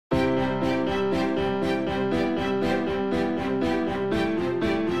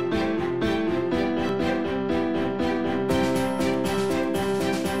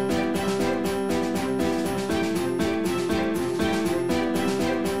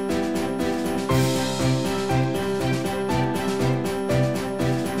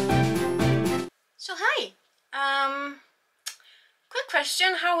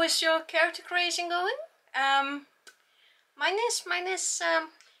is your character creation going? Mine is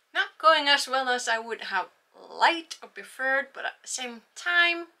not going as well as I would have liked or preferred, but at the same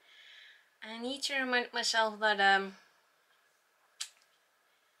time, I need to remind myself that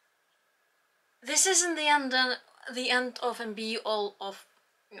this isn't the end of and be all of,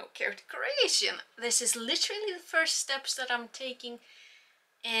 you know, character creation. This is literally the first steps that I'm taking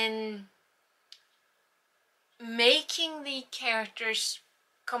in making the characters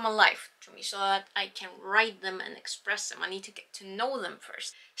come alive to me so that I can write them and express them. I need to get to know them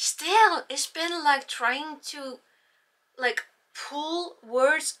first. Still, it's been like trying to like pull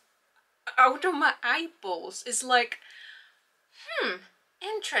words out of my eyeballs. It's like,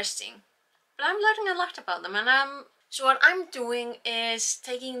 interesting. But I'm learning a lot about them, and so what I'm doing is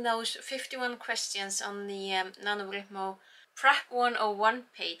taking those 51 questions on the NaNoWriMo Prep 101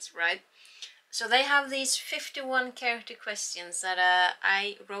 page, right? So they have these 51 character questions that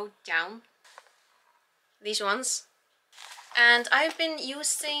I wrote down, these ones, and I've been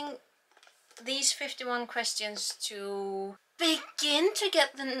using these 51 questions to begin to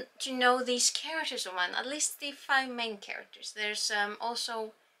get them to know these characters of mine, at least the 5 main characters. There's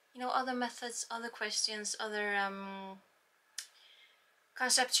also, you know, other methods, other questions, other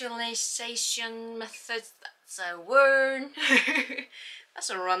conceptualization methods. That's a word. That's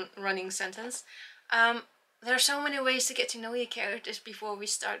a running sentence. There are so many ways to get to know your characters before we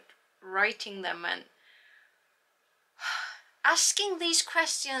start writing them, and asking these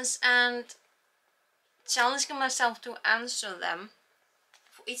questions and challenging myself to answer them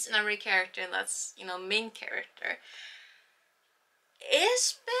for each and every character that's, you know, main character,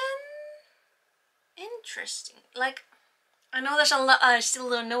 it's been interesting. Like, I know there's a lot I still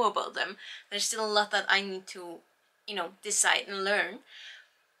don't know about them. There's still a lot that I need to, you know, decide and learn.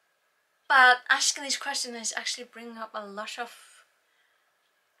 But asking these questions is actually bringing up a lot of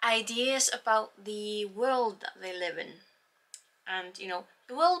ideas about the world that they live in. And, you know,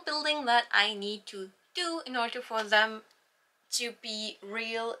 the world building that I need to do in order for them to be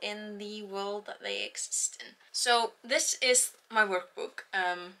real in the world that they exist in. So this is my workbook.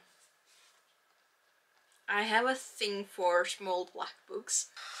 I have a thing for small black books.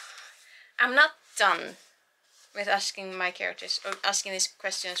 I'm not done with asking my characters, or asking these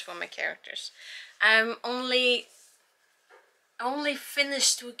questions for my characters. I only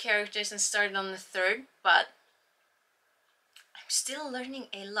finished 2 characters and started on the 3rd, but I'm still learning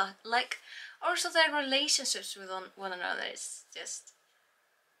a lot. Like, also their relationships with one another is just...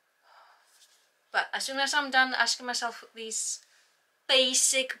 But as soon as I'm done asking myself these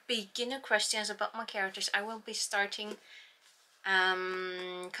basic beginner questions about my characters, I will be starting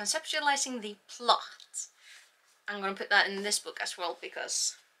conceptualizing the plot. I'm gonna put that in this book as well,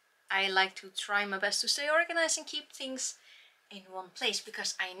 because I like to try my best to stay organized and keep things in one place,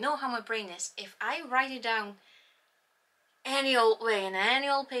 because I know how my brain is. If I write it down any old way in any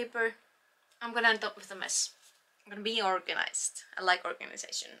old paper, I'm gonna end up with a mess. I'm gonna be organized. I like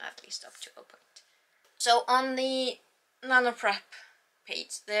organization, at least up to a point. So on the NaNoPrep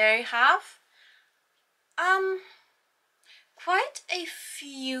page, they have quite a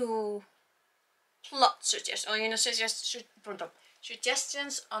few plot suggestions, or, you know,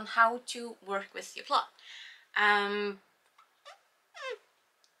 suggestions on how to work with your plot.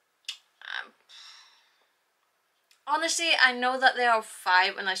 Honestly, I know that there are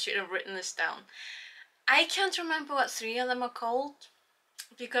 5 and I should have written this down. I can't remember what 3 of them are called,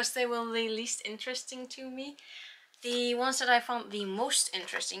 because they were the least interesting to me. The ones that I found the most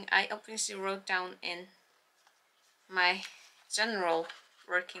interesting, I obviously wrote down in my general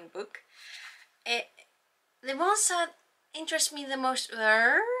working book. The ones that interest me the most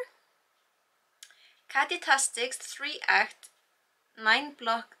were Catitastics 3-act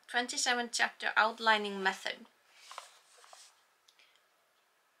 9-block 27 chapter outlining method,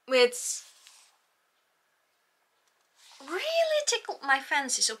 which really tickled my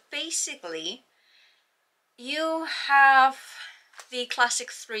fancy. So basically, you have the classic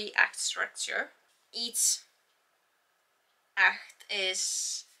 3-act structure. Each act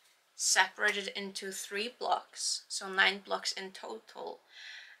is separated into 3 blocks, so 9 blocks in total,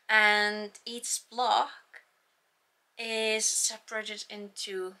 and each block is separated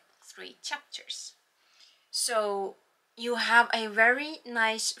into 3 chapters. So you have a very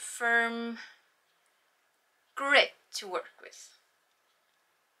nice firm grid to work with,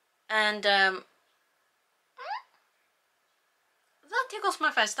 and that tickles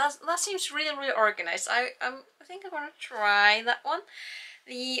my fancy. That seems really, really organized. I think I'm gonna try that one.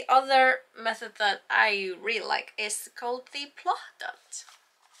 The other method that I really like is called the plot dot.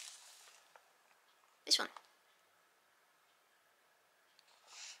 This one.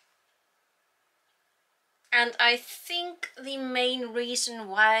 And I think the main reason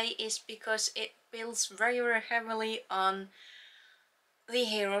why is because it builds very, very heavily on the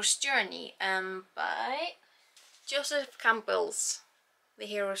hero's journey by Joseph Campbell's The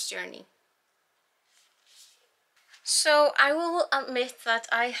Hero's Journey. So I will admit that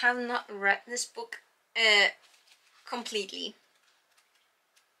I have not read this book completely.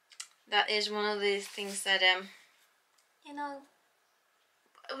 That is one of the things that you know,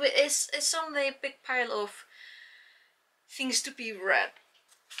 it's on the big pile of things to be read.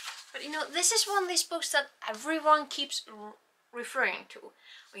 But you know, this is one of these books that everyone keeps referring to.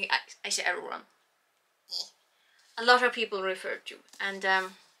 Okay, I say everyone. A lot of people refer to, and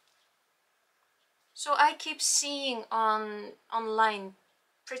so I keep seeing online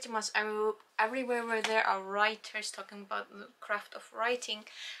pretty much everywhere where there are writers talking about the craft of writing.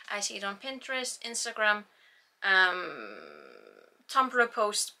 I see it on Pinterest, Instagram, Tumblr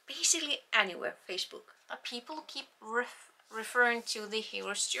posts, basically anywhere, Facebook, that people keep referring to the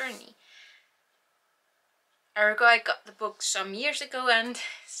hero's journey. Ergo, I got the book some years ago and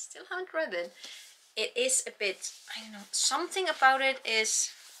still haven't read it. It is a bit, I don't know, something about it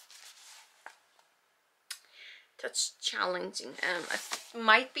is that's challenging. It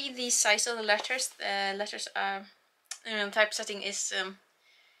might be the size of the letters. The letters are, typesetting is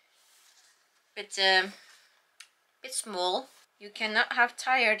bit small. You cannot have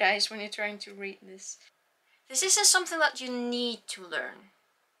tired eyes when you're trying to read this. This isn't something that you need to learn.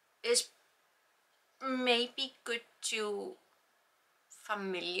 It's maybe good to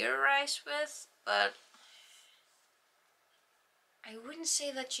familiarize with, but I wouldn't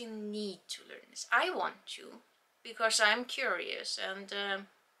say that you need to learn this. I want to, because I'm curious, and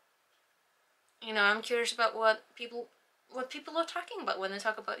I'm curious about what people are talking about when they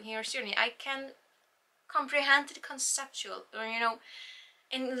talk about hero's journey. I can comprehend the conceptual,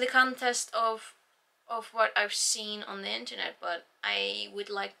 in the context of what I've seen on the internet, but I would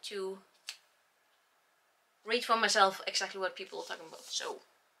like to read for myself exactly what people are talking about. So,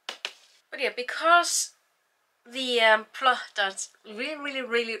 but yeah, because the plot that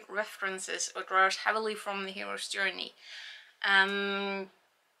really references or draws heavily from the hero's journey, well,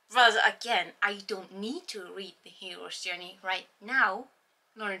 again, I don't need to read the hero's journey right now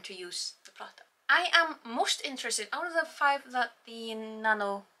in order to use the plot. I am most interested, out of the 5 that the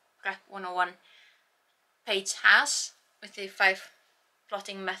NaNoWriMo 101 page has, with the 5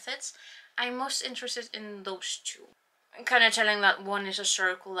 plotting methods, I'm most interested in those 2. I'm kind of telling that one is a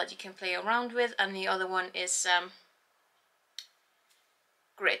circle that you can play around with, and the other one is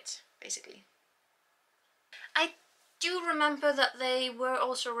grid, basically. I do remember that they were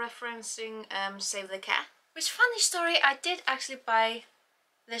also referencing Save the Cat. Which, funny story, I did actually buy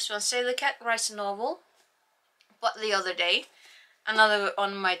this one, Save the Cat Writes a Novel, but the other day, another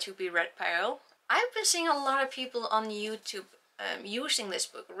on my to-be-read pile. I've been seeing a lot of people on YouTube using this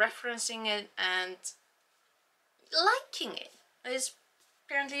book, referencing it and liking it.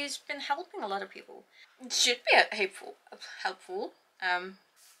 Apparently it's been helping a lot of people. It should be helpful.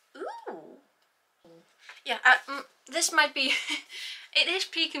 Ooh. Yeah, this might be, it is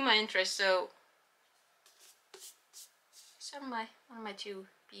piquing my interest, so it's on my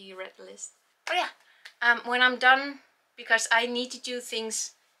to-be-read list. But yeah, when I'm done, because I need to do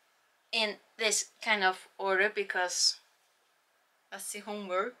things in this kind of order, because that's the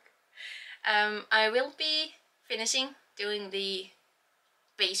homework, I will be finishing doing the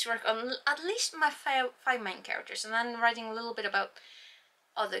base work on at least my 5 main characters, and then writing a little bit about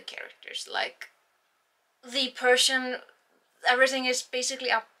other characters, like the person everything is basically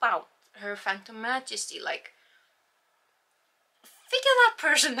about, her Phantom Majesty, like, figure that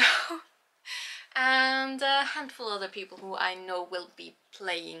person out. And a handful of other people who I know will be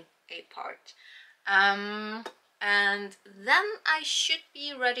playing a part. And then I should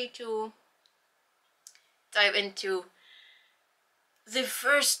be ready to dive into the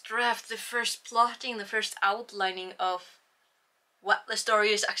first draft, the first plotting, the first outlining of what the story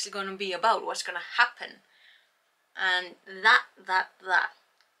is actually going to be about, what's going to happen. And that.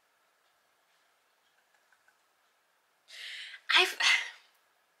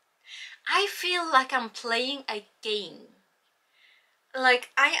 I feel like I'm playing a game. Like,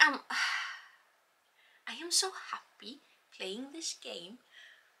 I am so happy playing this game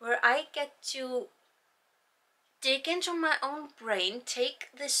where I get to dig into my own brain, take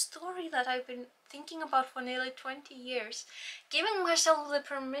this story that I've been thinking about for nearly 20 years, giving myself the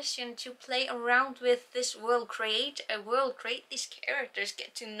permission to play around with this world, create a world, create these characters,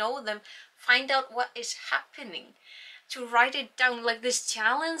 get to know them, find out what is happening, to write it down, like this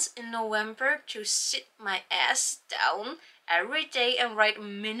challenge in November, to sit my ass down every day and write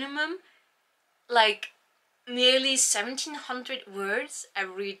minimum like nearly 1700 words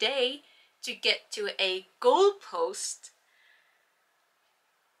every day to get to a goalpost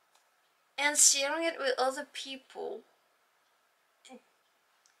and sharing it with other people.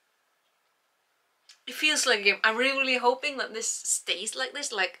 It feels like a game. I'm really hoping that this stays like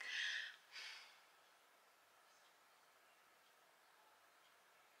this. Like,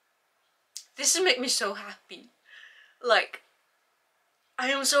 this makes me so happy. Like, I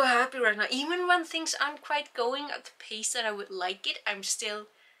am so happy right now. Even when things aren't quite going at the pace that I would like it, I'm still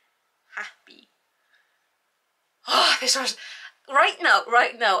happy. Oh, this was... Right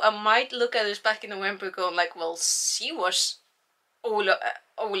now, I might look at this back in November going like, well, she was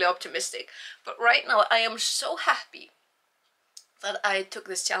overly optimistic. But right now, I am so happy that I took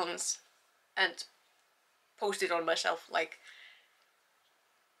this challenge and posted on myself. Like,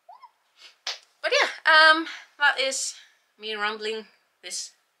 but yeah, that is me rambling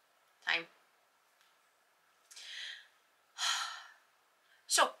this time.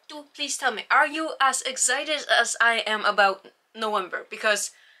 So, do please tell me, are you as excited as I am about November?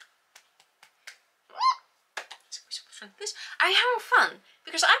 Because I'm having fun.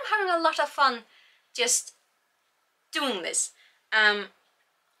 Because I'm having a lot of fun just doing this.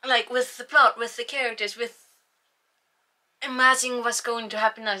 Like with the plot, with the characters, with imagining what's going to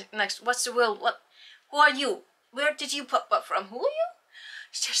happen next. What's the world? Who are you? Where did you pop up from? Who are you?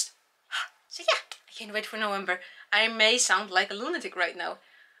 It's just... So yeah, I can't wait for November. I may sound like a lunatic right now.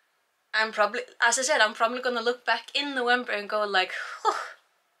 I'm probably, as I said, I'm probably gonna look back in November and go like, whew,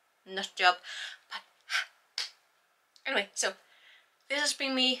 nut job. But anyway, so this has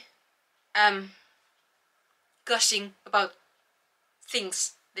been me gushing about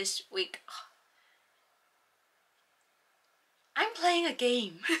things this week. I'm playing a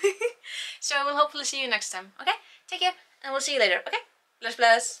game. So I will hopefully see you next time. Okay? Take care, and we'll see you later. Okay? Bless,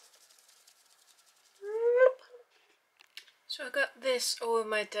 bless. So I got this over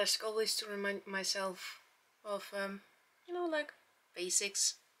my desk always to remind myself of, you know, like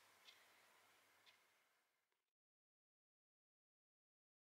basics.